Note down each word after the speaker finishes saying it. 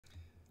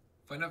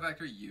Find a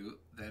vector u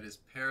that is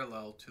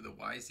parallel to the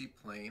yz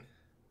plane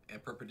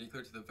and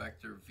perpendicular to the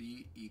vector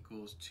v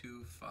equals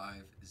 2,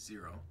 5,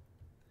 0.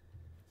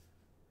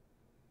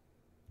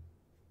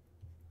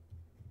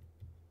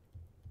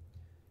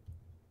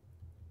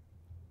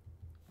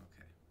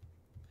 Okay.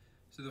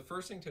 So the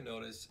first thing to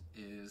notice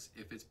is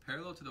if it's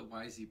parallel to the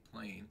yz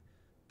plane,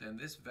 then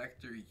this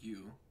vector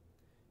u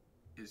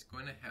is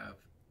going to have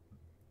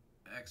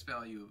x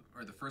value,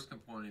 or the first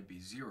component be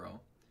 0,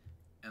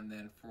 and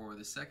then for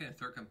the second and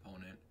third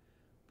component,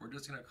 we're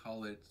just going to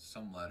call it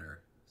some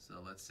letter. So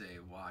let's say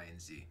y and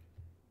z.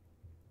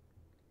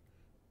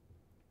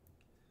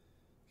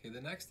 Okay,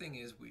 the next thing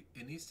is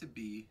it needs to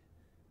be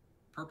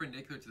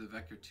perpendicular to the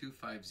vector 2,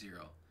 5,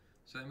 0.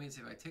 So that means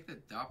if I take the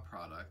dot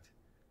product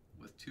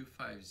with 2,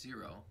 5,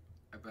 0,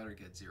 I better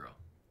get 0.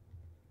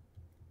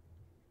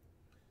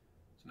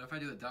 So now if I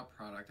do the dot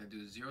product, I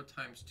do 0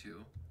 times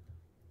 2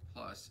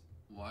 plus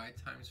y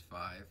times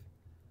 5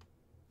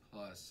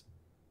 plus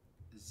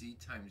z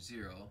times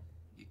 0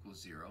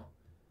 equals 0.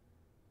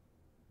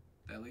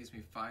 That leaves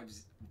me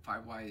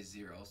 5y is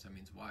 0, so that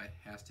means y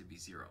has to be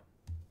 0.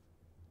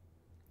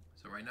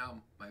 So right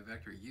now my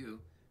vector u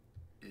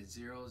is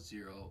 0,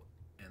 0,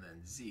 and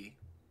then z.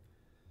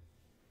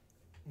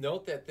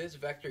 Note that this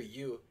vector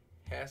u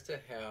has to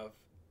have,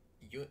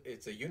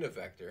 it's a unit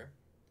vector,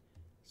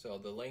 so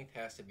the length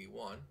has to be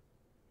 1.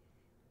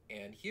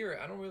 And here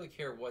I don't really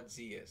care what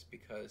z is,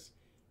 because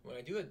when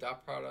I do a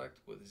dot product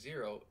with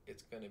 0,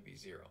 it's going to be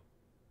 0.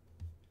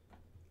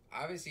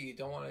 Obviously you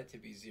don't want it to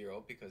be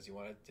 0 because you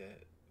want it to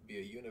be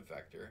a unit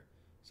vector,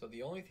 so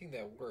the only thing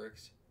that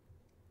works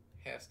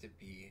has to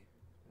be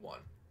 1.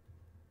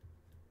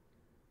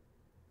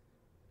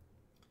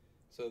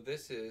 So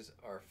this is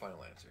our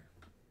final answer.